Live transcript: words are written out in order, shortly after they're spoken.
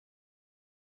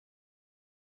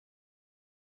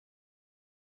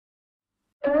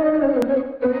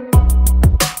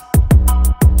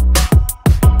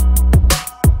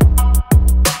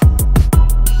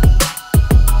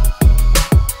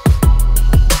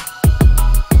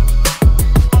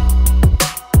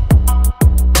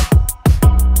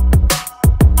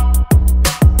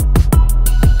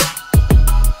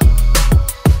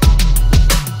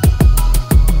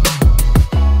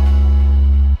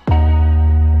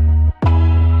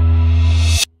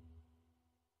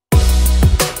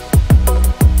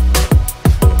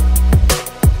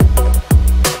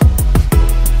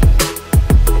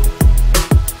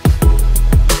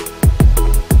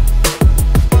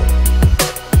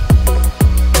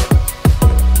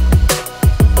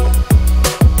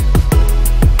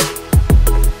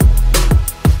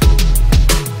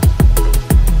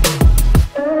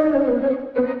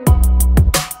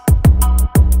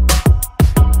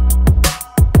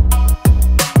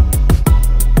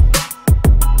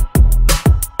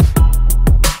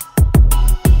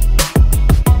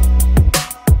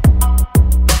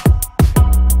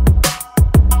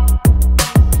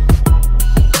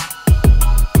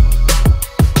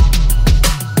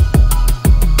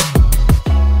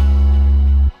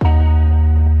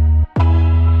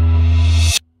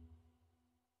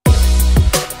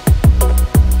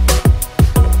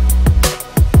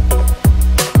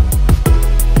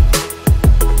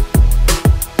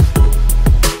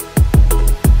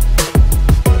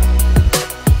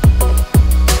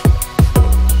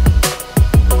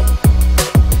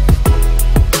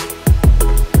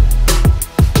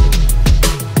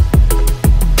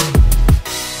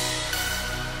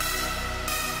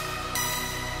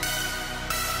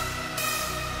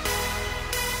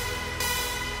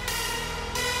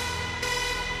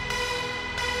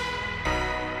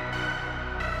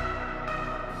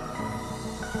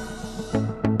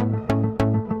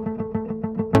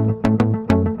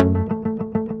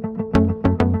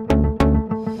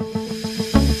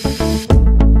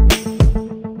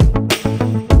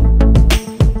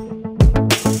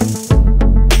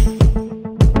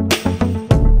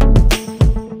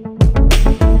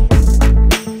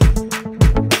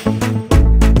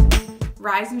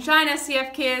Rise and shine,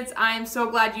 SCF kids. I am so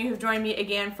glad you have joined me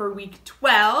again for week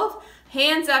 12.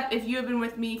 Hands up if you have been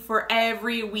with me for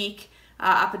every week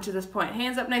up until this point.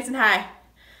 Hands up nice and high.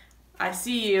 I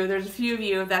see you. There's a few of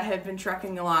you that have been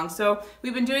trekking along. So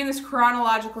we've been doing this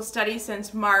chronological study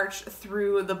since March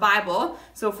through the Bible.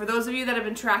 So for those of you that have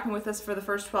been tracking with us for the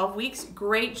first 12 weeks,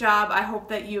 great job. I hope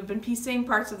that you've been piecing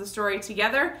parts of the story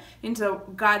together into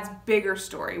God's bigger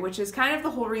story, which is kind of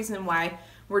the whole reason why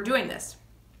we're doing this.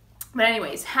 But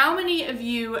anyways, how many of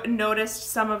you noticed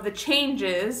some of the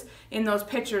changes in those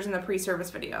pictures in the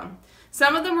pre-service video?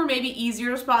 Some of them were maybe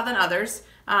easier to spot than others,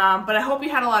 but I hope you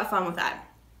had a lot of fun with that.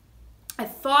 I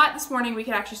thought this morning we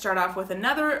could actually start off with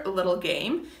another little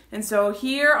game. And so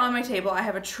here on my table, I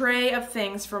have a tray of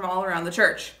things from all around the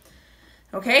church.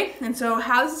 Okay, and so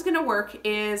how this is gonna work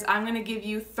is I'm gonna give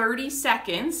you 30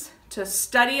 seconds to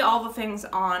study all the things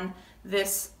on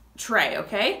this tray,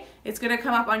 okay? It's gonna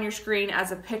come up on your screen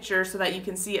as a picture so that you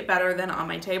can see it better than on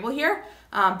my table here.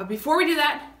 But before we do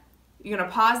that, you're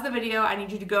gonna pause the video. I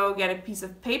need you to go get a piece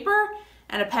of paper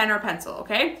and a pen or pencil,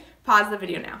 okay? Pause the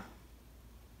video now.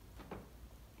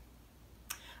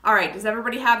 All right, does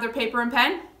everybody have their paper and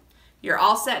pen? You're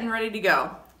all set and ready to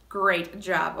go. Great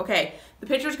job. Okay, the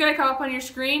picture's gonna come up on your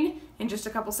screen in just a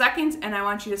couple seconds, and I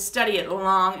want you to study it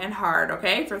long and hard,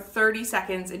 okay? For 30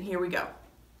 seconds, and here we go.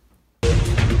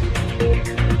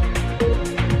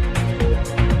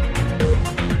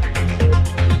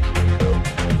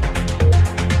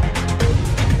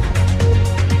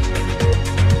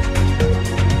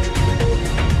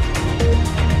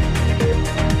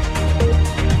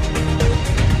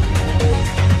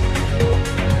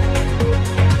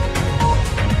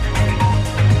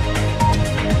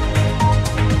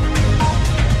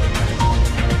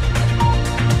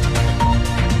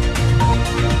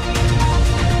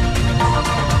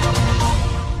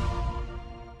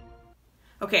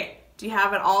 Okay, do you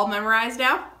have it all memorized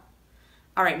now?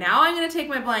 All right, now I'm going to take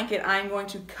my blanket, I'm going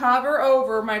to cover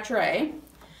over my tray,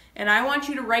 and I want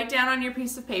you to write down on your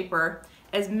piece of paper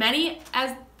as many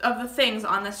of the things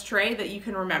on this tray that you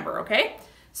can remember, okay?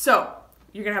 So,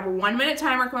 you're going to have a 1-minute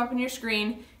timer come up on your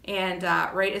screen, and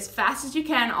write as fast as you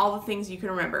can all the things you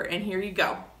can remember, and here you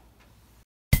go.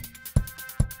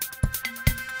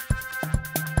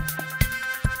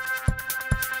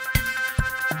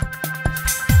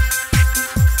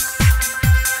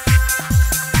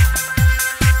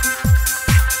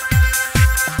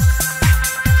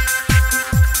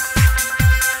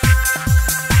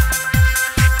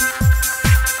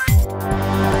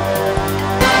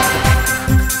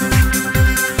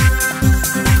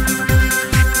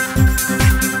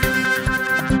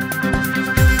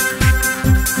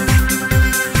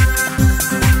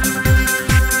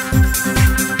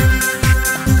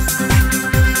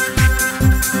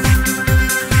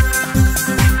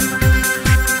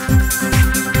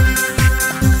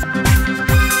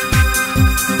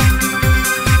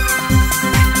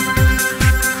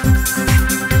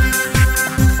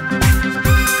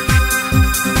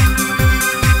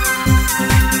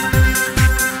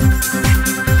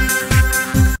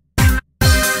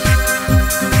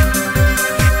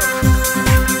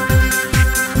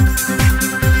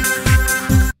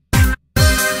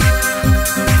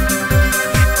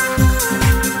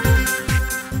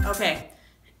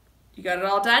 You got it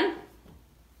all done?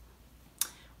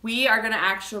 We are going to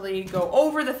actually go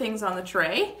over the things on the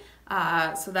tray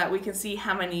so that we can see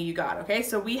how many you got, okay?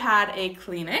 So we had a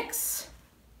Kleenex,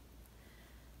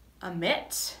 a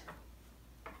mitt,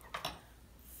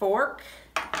 fork,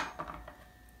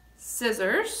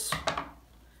 scissors,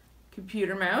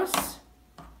 computer mouse,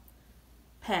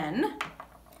 pen,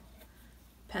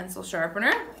 pencil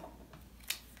sharpener,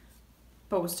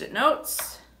 Post-it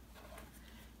notes,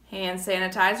 hand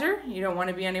sanitizer. You don't want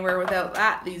to be anywhere without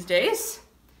that these days.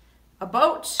 A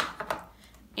boat,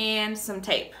 and some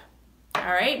tape. All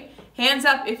right, hands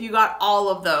up if you got all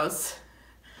of those.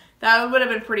 That would have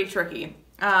been pretty tricky.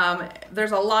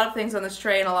 There's a lot of things on this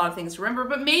tray and a lot of things to remember,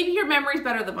 but maybe your memory's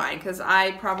better than mine because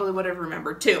I probably would have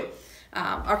remembered too.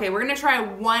 Okay, we're gonna try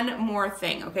one more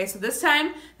thing, okay? So this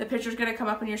time, the picture's gonna come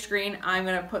up on your screen. I'm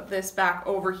gonna put this back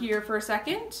over here for a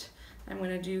second. I'm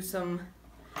gonna do some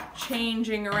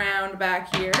changing around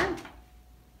back here.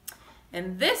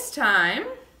 And this time,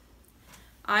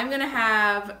 I'm gonna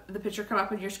have the picture come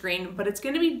up on your screen, but it's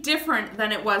gonna be different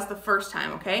than it was the first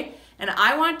time, okay? And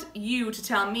I want you to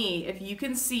tell me if you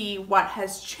can see what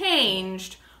has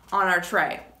changed on our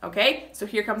tray, okay? So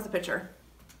here comes the picture.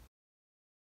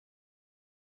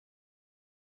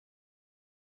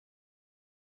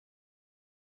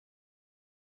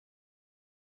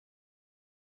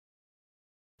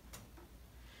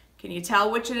 Can you tell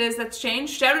which it is that's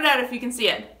changed? Shout it out if you can see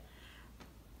it.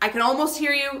 I can almost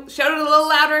hear you. Shout it a little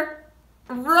louder.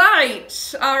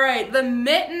 Right. All right. The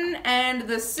mitten and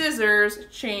the scissors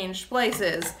changed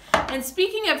places. And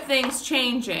speaking of things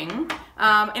changing,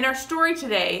 in our story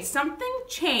today, something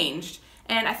changed,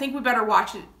 and I think we better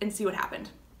watch it and see what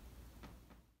happened.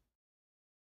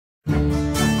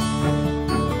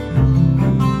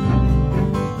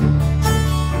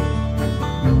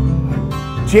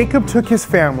 Jacob took his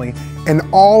family and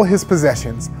all his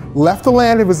possessions, left the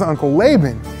land of his uncle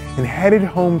Laban, and headed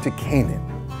home to Canaan.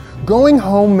 Going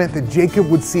home meant that Jacob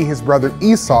would see his brother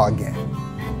Esau again.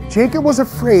 Jacob was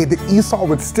afraid that Esau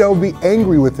would still be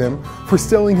angry with him for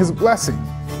stealing his blessing.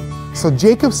 So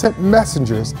Jacob sent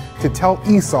messengers to tell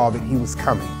Esau that he was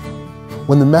coming.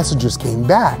 When the messengers came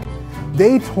back,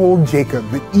 they told Jacob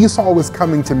that Esau was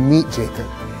coming to meet Jacob,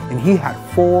 and he had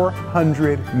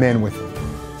 400 men with him.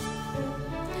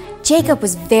 Jacob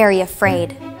was very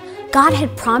afraid. God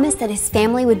had promised that his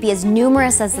family would be as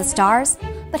numerous as the stars,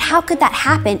 but how could that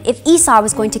happen if Esau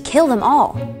was going to kill them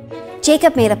all?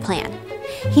 Jacob made a plan.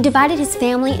 He divided his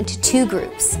family into two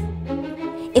groups.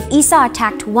 If Esau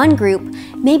attacked one group,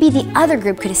 maybe the other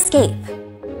group could escape.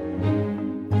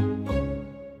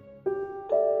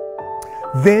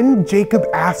 Then Jacob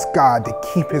asked God to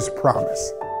keep his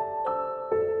promise.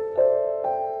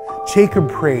 Jacob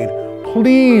prayed,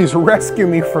 "Please rescue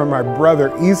me from my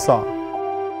brother Esau."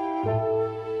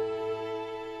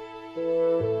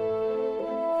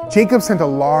 Jacob sent a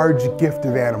large gift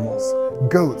of animals,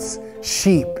 goats,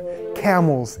 sheep,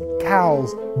 camels,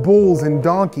 cows, bulls, and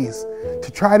donkeys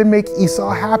to try to make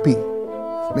Esau happy.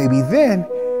 Maybe then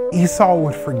Esau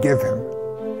would forgive him.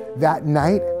 That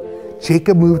night,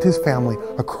 Jacob moved his family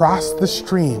across the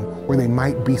stream where they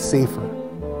might be safer.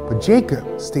 But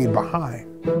Jacob stayed behind.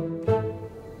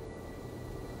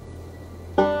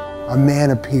 A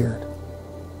man appeared.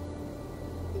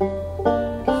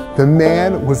 The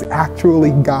man was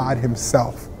actually God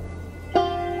himself.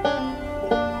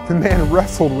 The man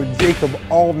wrestled with Jacob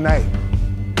all night.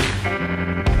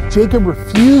 Jacob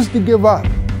refused to give up,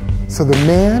 so the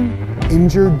man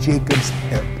injured Jacob's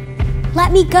hip.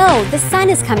 "Let me go, the sun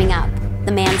is coming up,"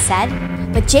 the man said,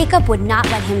 but Jacob would not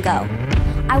let him go.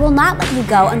 "I will not let you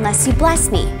go unless you bless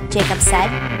me," Jacob said.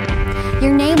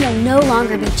 "Your name will no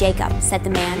longer be Jacob," said the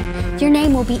man. "Your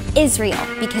name will be Israel,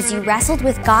 because you wrestled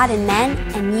with God and men,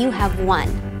 and you have won."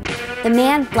 The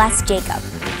man blessed Jacob.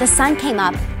 The sun came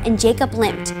up, and Jacob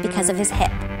limped because of his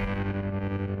hip.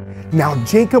 Now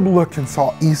Jacob looked and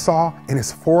saw Esau and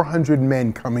his 400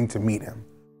 men coming to meet him.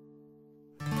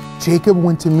 Jacob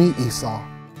went to meet Esau.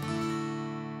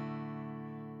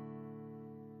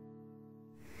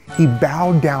 He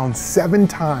bowed down 7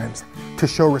 times to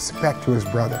show respect to his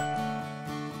brother.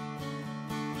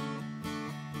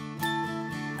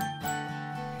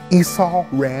 Esau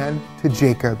ran to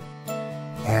Jacob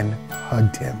and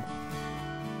hugged him.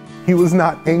 He was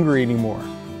not angry anymore.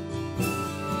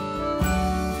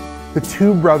 The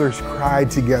two brothers cried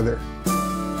together.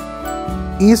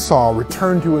 Esau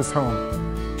returned to his home.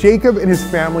 Jacob and his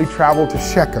family traveled to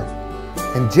Shechem,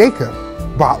 and Jacob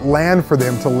bought land for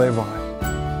them to live on.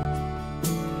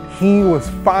 He was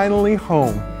finally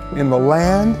home in the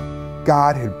land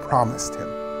God had promised him.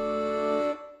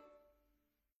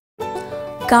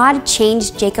 God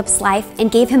changed Jacob's life and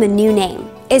gave him a new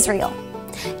name, Israel.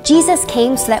 Jesus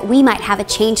came so that we might have a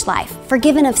changed life,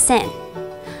 forgiven of sin.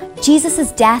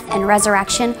 Jesus' death and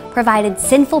resurrection provided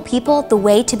sinful people the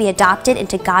way to be adopted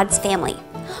into God's family.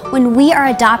 When we are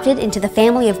adopted into the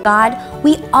family of God,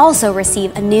 we also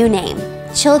receive a new name,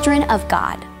 children of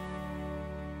God.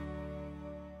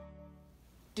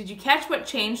 Did you catch what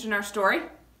changed in our story?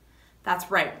 That's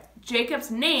right.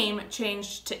 Jacob's name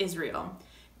changed to Israel.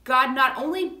 God not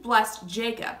only blessed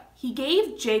Jacob, he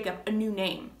gave Jacob a new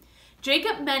name.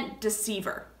 Jacob meant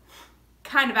deceiver.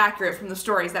 Kind of accurate from the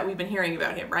stories that we've been hearing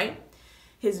about him, right?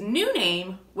 His new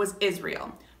name was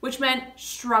Israel, which meant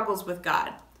struggles with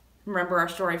God. Remember our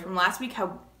story from last week,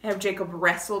 how Jacob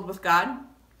wrestled with God?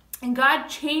 And God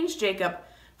changed Jacob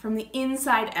from the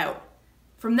inside out.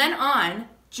 From then on,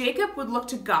 Jacob would look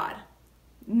to God,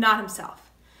 not himself.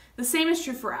 The same is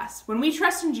true for us. When we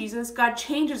trust in Jesus, God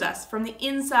changes us from the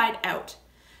inside out.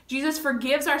 Jesus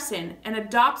forgives our sin and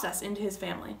adopts us into his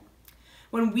family.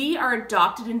 When we are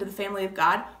adopted into the family of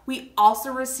God, we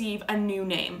also receive a new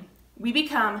name. We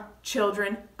become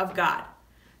children of God.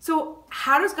 So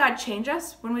how does God change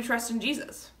us when we trust in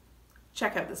Jesus?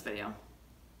 Check out this video.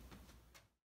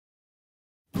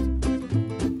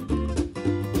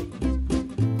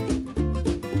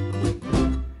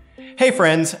 Hey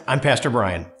friends, I'm Pastor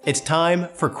Brian. It's time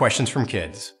for Questions from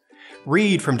Kids.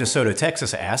 Reed from DeSoto,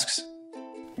 Texas asks,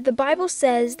 The Bible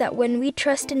says that when we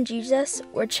trust in Jesus,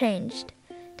 we're changed.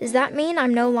 Does that mean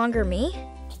I'm no longer me?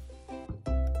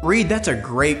 Reed, that's a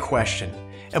great question.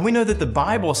 And we know that the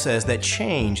Bible says that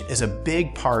change is a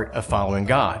big part of following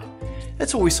God.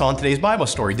 That's what we saw in today's Bible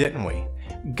story, didn't we?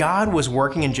 God was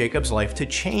working in Jacob's life to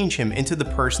change him into the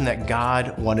person that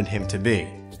God wanted him to be.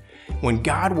 When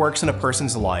God works in a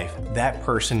person's life, that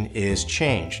person is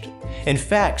changed. In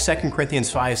fact, 2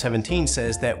 Corinthians 5:17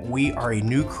 says that we are a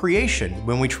new creation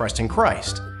when we trust in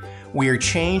Christ. We are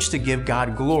changed to give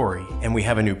God glory, and we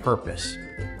have a new purpose.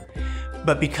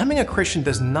 But becoming a Christian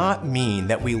does not mean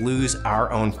that we lose our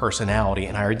own personality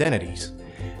and our identities.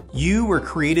 You were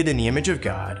created in the image of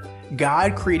God.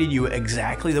 God created you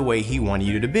exactly the way he wanted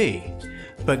you to be.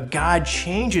 But God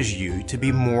changes you to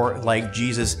be more like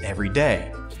Jesus every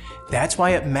day. That's why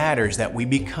it matters that we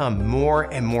become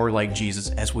more and more like Jesus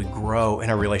as we grow in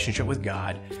our relationship with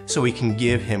God so we can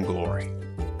give him glory.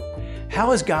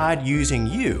 How is God using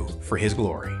you for his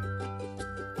glory?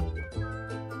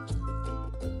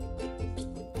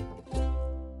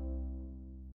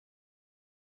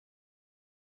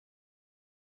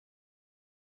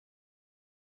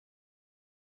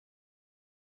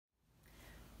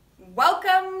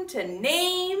 Welcome to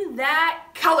Name That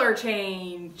Color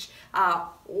Change.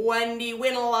 Wendy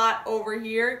Win-A-Lot over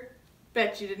here.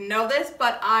 Bet you didn't know this,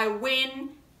 but I win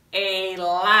a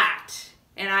lot.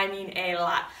 And I mean a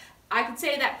lot. I could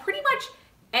say that pretty much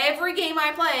every game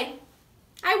I play,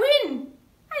 I win.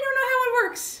 I don't know how it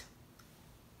works.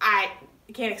 I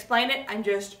can't explain it. I'm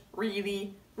just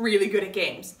really, really good at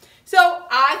games. So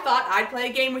I thought I'd play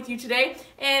a game with you today.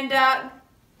 And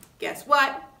guess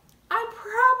what? I'm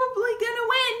probably gonna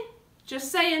win.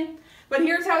 Just saying. But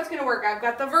here's how it's gonna work. I've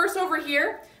got the verse over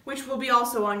here, which will be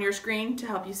also on your screen to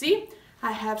help you see.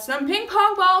 I have some ping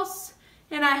pong balls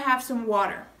and I have some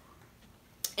water.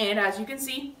 And as you can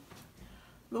see,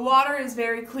 the water is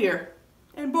very clear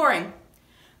and boring.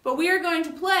 But we are going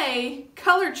to play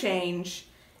color change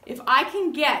if I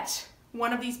can get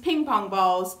one of these ping pong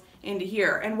balls into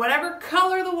here. And whatever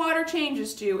color the water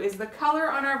changes to is the color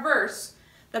on our verse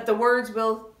that the words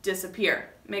will disappear.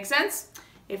 Make sense?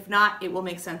 If not, it will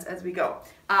make sense as we go.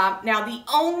 Now, the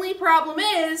only problem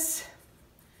is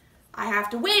I have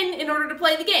to win in order to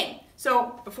play the game.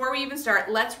 So before we even start,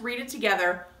 let's read it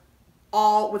together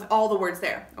with all the words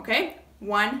there, okay?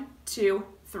 1, 2,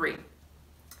 3.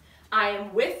 I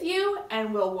am with you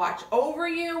and will watch over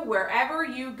you wherever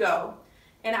you go,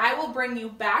 and I will bring you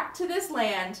back to this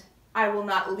land. I will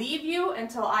not leave you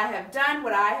until I have done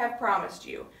what I have promised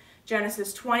you.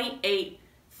 Genesis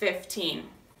 28:15.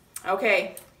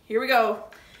 Okay, here we go.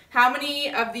 How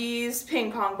many of these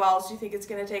ping pong balls do you think it's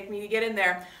going to take me to get in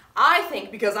there? I think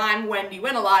because I'm Wendy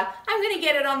Win-A-Lot, I'm going to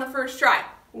get it on the first try.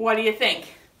 What do you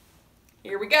think?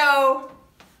 Here we go.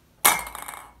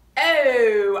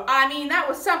 Oh, I mean, that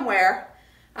was somewhere.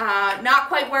 Not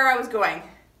quite where I was going.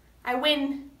 I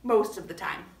win most of the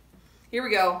time. Here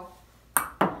we go.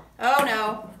 Oh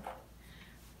no.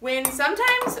 Win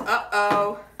sometimes.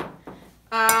 Uh-oh.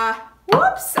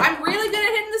 Whoops. I'm really good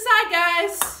at hitting the side,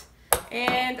 guys.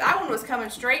 And that one was coming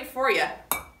straight for you.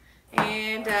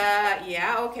 And,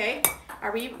 yeah, okay.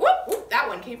 Are we, whoop, whoop, that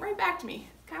one came right back to me.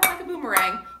 Kind of like a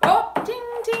boomerang. Oh, ding,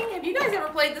 ding. Have you guys guys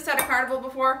ever played this at a carnival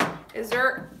before? Is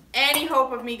there any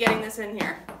hope of me getting this in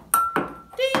here?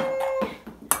 Ding!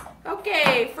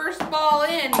 Okay, first ball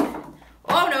in.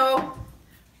 Oh no.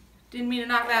 Didn't mean to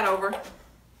knock that over.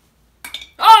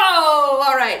 Oh,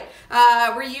 all right.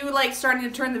 Were you like starting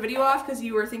to turn the video off because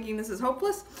you were thinking this is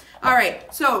hopeless? All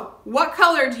right, so what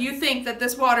color do you think that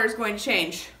this water is going to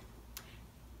change?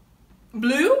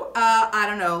 Blue? I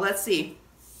don't know. Let's see.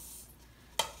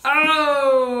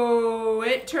 Oh,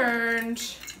 it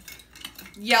turned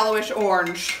yellowish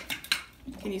orange.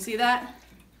 Can you see that?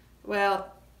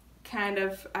 Well, kind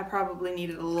of. I probably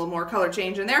needed a little more color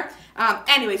change in there.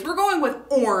 Anyways, we're going with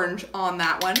orange on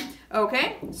that one.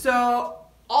 Okay, so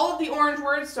all of the orange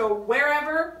words, so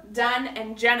wherever, done,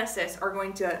 and Genesis are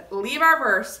going to leave our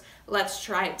verse. Let's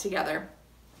try it together.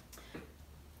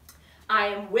 I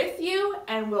am with you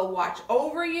and will watch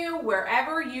over you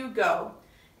wherever you go.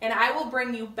 And I will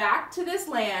bring you back to this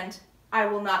land. I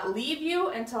will not leave you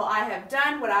until I have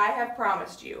done what I have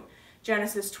promised you.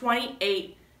 Genesis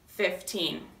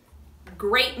 28:15.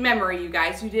 Great memory, you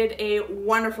guys. You did a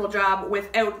wonderful job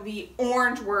without the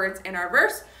orange words in our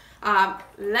verse.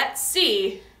 Let's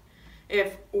see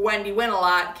if Wendy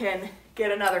Win-A-Lot can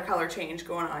get another color change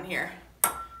going on here.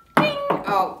 Ding!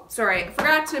 Oh, sorry. I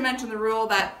forgot to mention the rule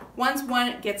that once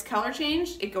one gets color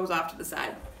changed, it goes off to the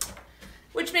side,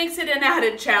 which makes it an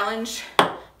added challenge.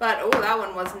 But, oh, that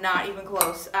one was not even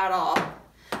close at all.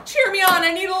 Cheer me on.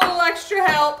 I need a little extra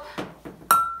help.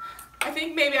 I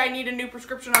think maybe I need a new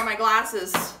prescription on my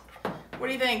glasses. What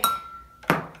do you think?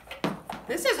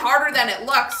 This is harder than it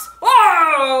looks.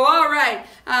 Whoa! All right.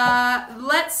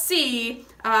 Let's see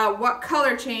what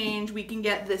color change we can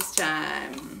get this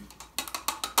time.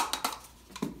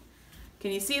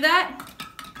 Can you see that?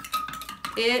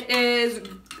 It is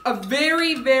a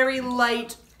very, very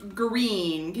light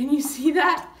green. Can you see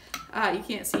that? You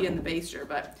can't see it in the baster,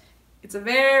 but it's a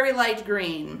very light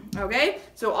green, okay?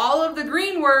 So all of the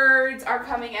green words are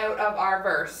coming out of our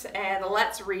verse, and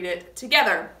let's read it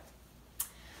together.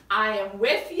 I am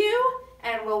with you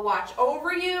and will watch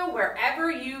over you wherever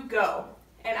you go,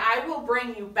 and I will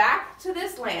bring you back to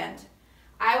this land.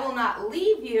 I will not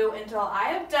leave you until I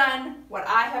have done what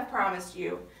I have promised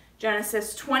you.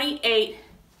 Genesis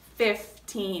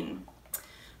 28:15.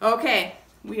 Okay,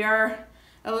 we are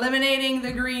eliminating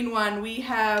the green one. We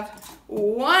have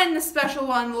one special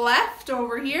one left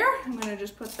over here. I'm gonna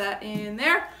just put that in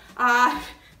there.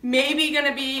 Maybe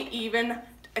gonna be even.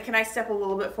 Can I step a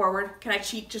little bit forward? Can I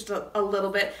cheat just a little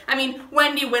bit? I mean,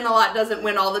 Wendy Win-A-Lot doesn't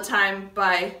win all the time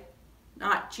by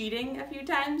not cheating a few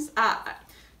times.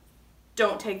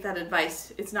 Don't take that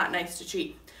advice. It's not nice to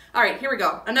cheat. All right, here we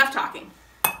go. Enough talking.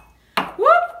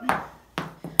 Whoop!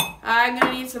 I'm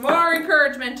gonna need some more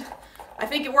encouragement. I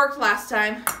think it worked last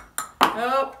time.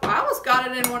 Oh, I almost got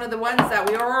it in one of the ones that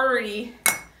we already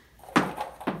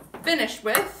finished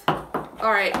with.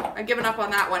 All right, I've given up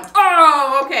on that one.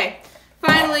 Oh, okay.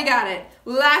 Finally got it.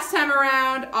 Last time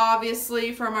around,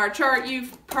 obviously from our chart,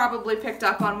 you've probably picked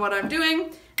up on what I'm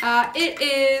doing. It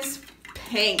is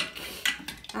pink.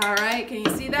 All right, can you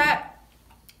see that?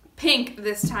 Pink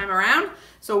this time around.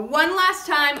 So one last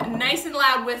time, nice and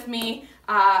loud with me.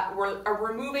 We're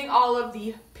removing all of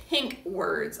the pink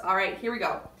words. All right, here we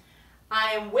go.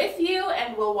 I am with you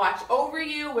and will watch over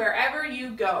you wherever you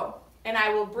go, and I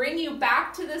will bring you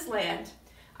back to this land.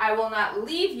 I will not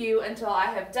leave you until I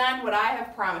have done what I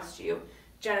have promised you.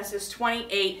 Genesis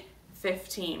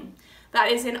 28:15.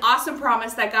 That is an awesome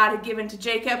promise that God had given to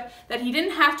Jacob, that he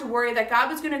didn't have to worry, that God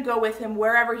was going to go with him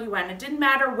wherever he went. It didn't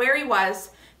matter where he was,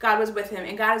 God was with him,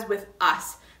 and God is with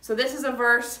us. So this is a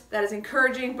verse that is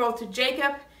encouraging both to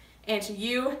Jacob and to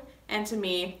you and to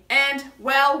me. And,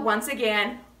 well, once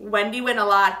again, Wendy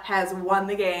Win-A-Lot has won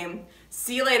the game.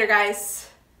 See you later,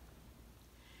 guys.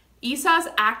 Esau's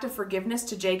act of forgiveness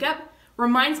to Jacob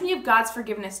reminds me of God's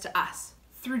forgiveness to us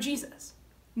through Jesus.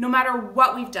 No matter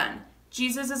what we've done,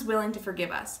 Jesus is willing to forgive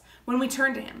us when we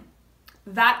turn to him.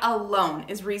 That alone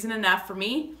is reason enough for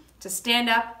me to stand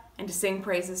up and to sing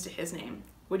praises to his name.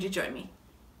 Would you join me?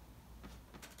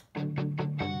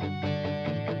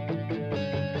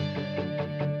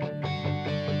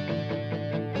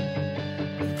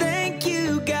 Thank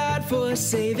you, God, for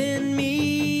saving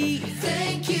me.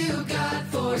 Thank you, God,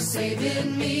 for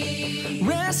saving me.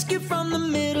 Rescue from the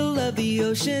middle of the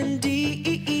ocean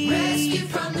deep. Rescue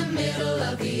from the middle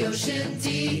of the ocean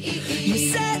deep. You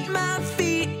set my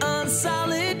feet on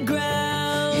solid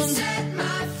ground. You set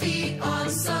my feet on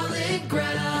solid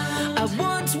ground. I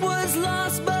once was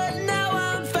lost, but now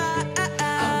I'm found. I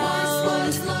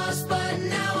once was lost, but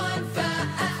now I'm found.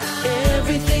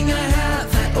 Everything I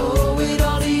have, I owe it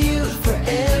all to you. For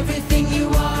everything you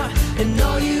are and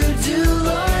all you do.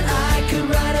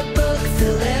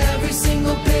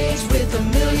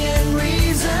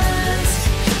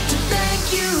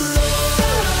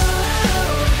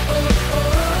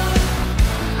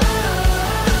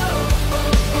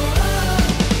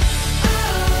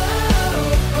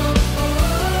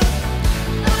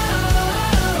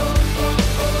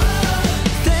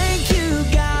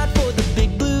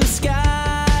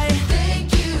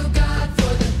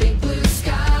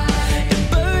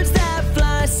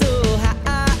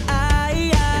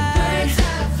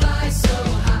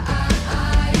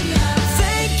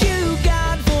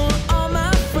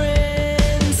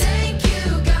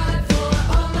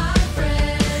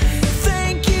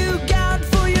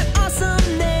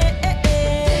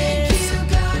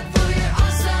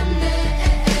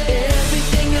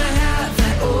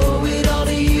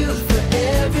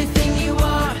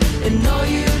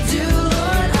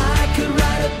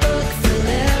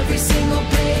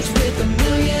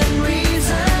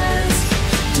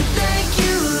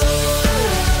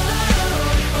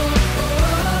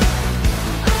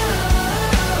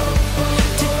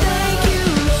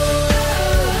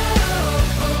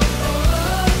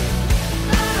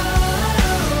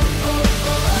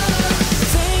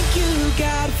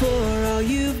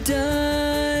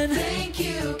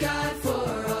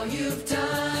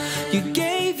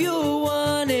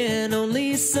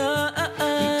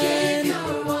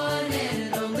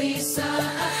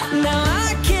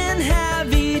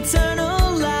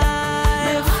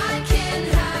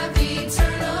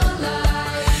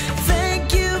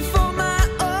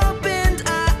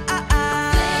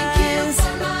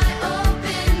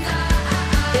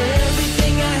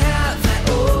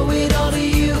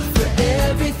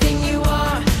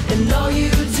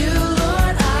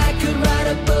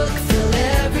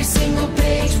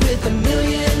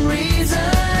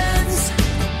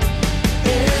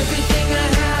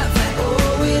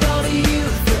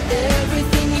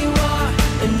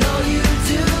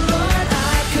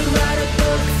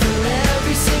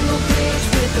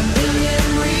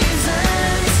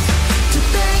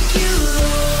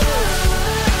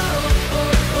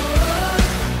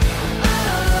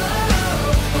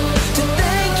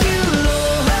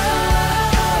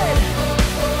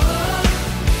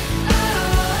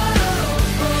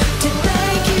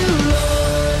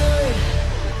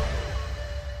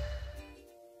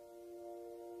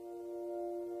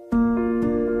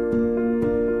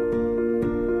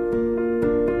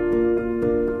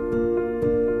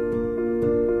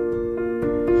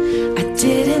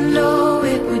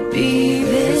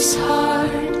 this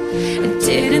hard. I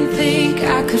didn't think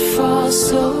I could fall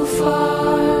so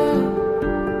far,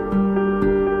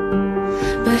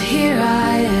 but here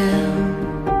I am.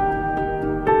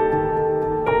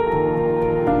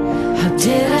 How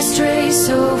did I stray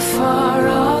so far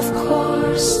off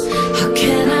course? How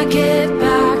can I get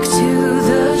back to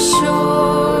the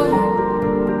shore?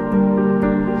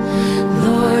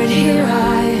 Lord, here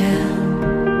I am,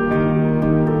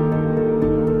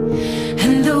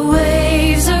 and the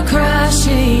waves are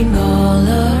crashing all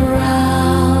around.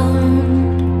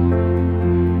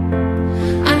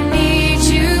 I need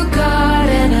you, God,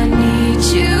 and I need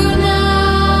you now.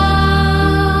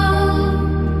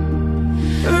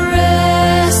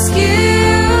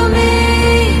 Rescue me.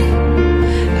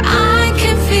 I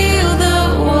can feel the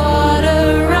water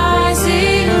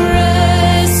rising.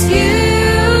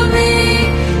 Rescue me,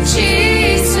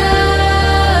 Jesus.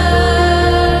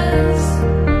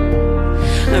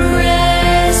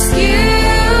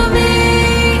 Rescue me.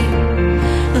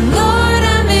 Lord,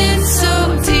 I'm in so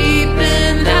deep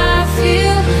and I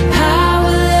feel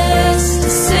powerless to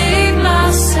save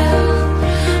myself.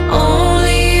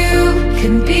 Only you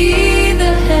can be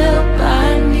the help I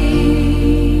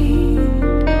need.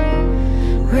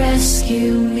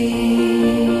 Rescue me.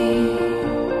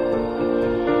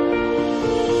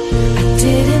 I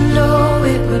didn't know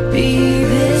it would be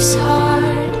this hard. I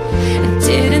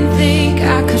didn't think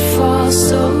I could fall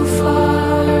so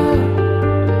far,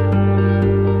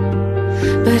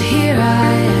 but here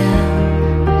I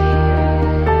am.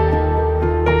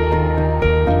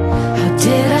 How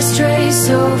did I stray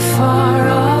so far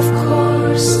off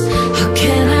course? How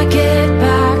can I get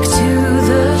back to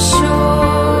the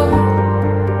shore?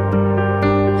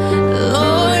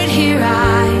 Lord, here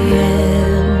I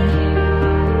am,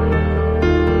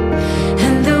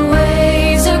 and the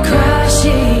waves are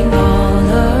crashing all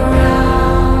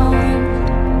around.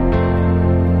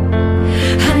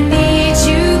 I need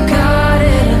you, God,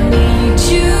 and I need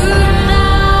you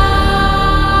now.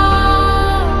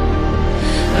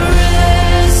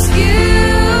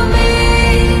 Rescue me.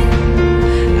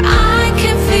 I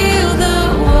can feel the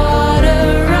water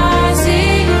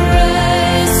rising.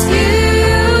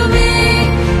 Rescue me,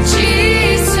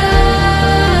 Jesus.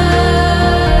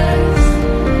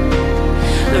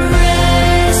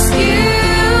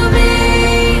 Rescue me.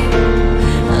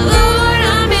 Lord,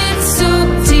 I'm in so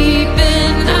deep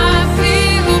and I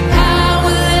feel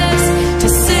powerless to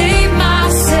save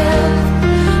myself.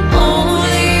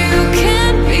 Only you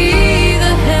can be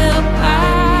the help I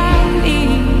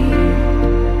need.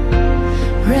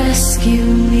 Rescue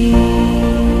me.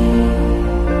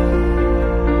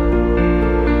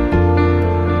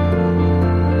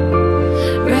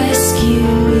 Rescue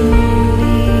me.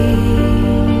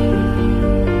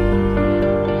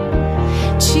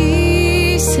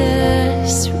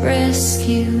 Jesus,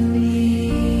 rescue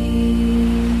me.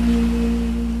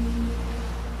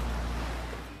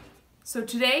 So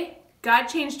today, God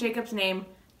changed Jacob's name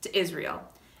to Israel.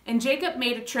 And Jacob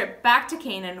made a trip back to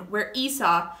Canaan where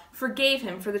Esau forgave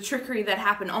him for the trickery that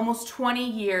happened almost 20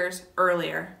 years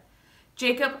earlier.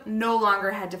 Jacob no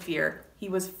longer had to fear. He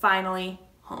was finally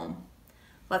home.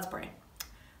 Let's pray.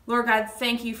 Lord God,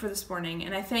 thank you for this morning,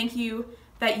 and I thank you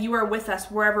that you are with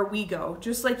us wherever we go,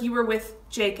 just like you were with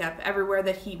Jacob everywhere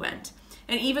that he went.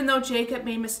 And even though Jacob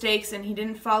made mistakes and he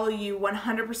didn't follow you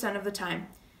 100% of the time,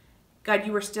 God,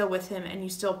 you were still with him, and you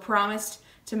still promised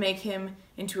to make him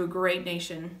into a great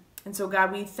nation. And so,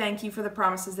 God, we thank you for the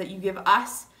promises that you give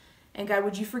us. And God,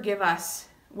 would you forgive us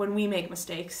when we make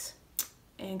mistakes?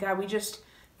 And God, we just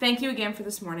thank you again for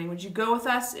this morning. Would you go with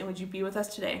us, and would you be with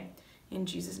us today? In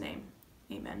Jesus' name,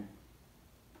 amen.